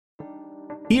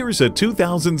Here's a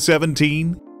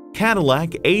 2017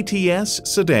 Cadillac ATS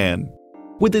sedan.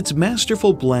 With its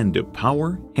masterful blend of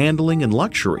power, handling, and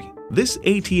luxury, this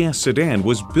ATS sedan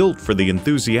was built for the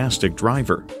enthusiastic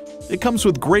driver. It comes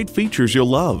with great features you'll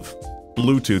love: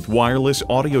 Bluetooth wireless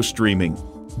audio streaming,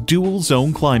 dual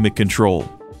zone climate control,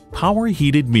 power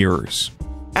heated mirrors,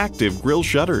 active grille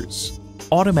shutters,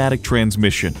 automatic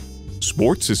transmission,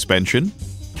 sport suspension,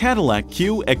 Cadillac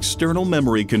CUE external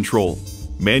memory control,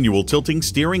 manual tilting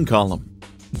steering column,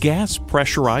 gas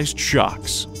pressurized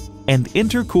shocks, and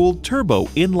intercooled turbo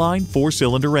inline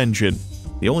 4-cylinder engine.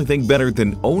 The only thing better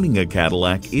than owning a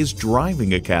Cadillac is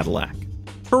driving a Cadillac.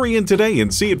 Hurry in today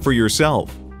and see it for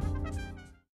yourself.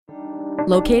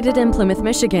 Located in Plymouth,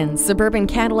 Michigan, Suburban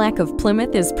Cadillac of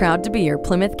Plymouth is proud to be your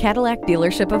Plymouth Cadillac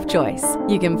dealership of choice.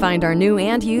 You can find our new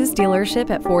and used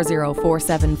dealership at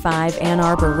 40475 Ann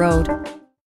Arbor Road.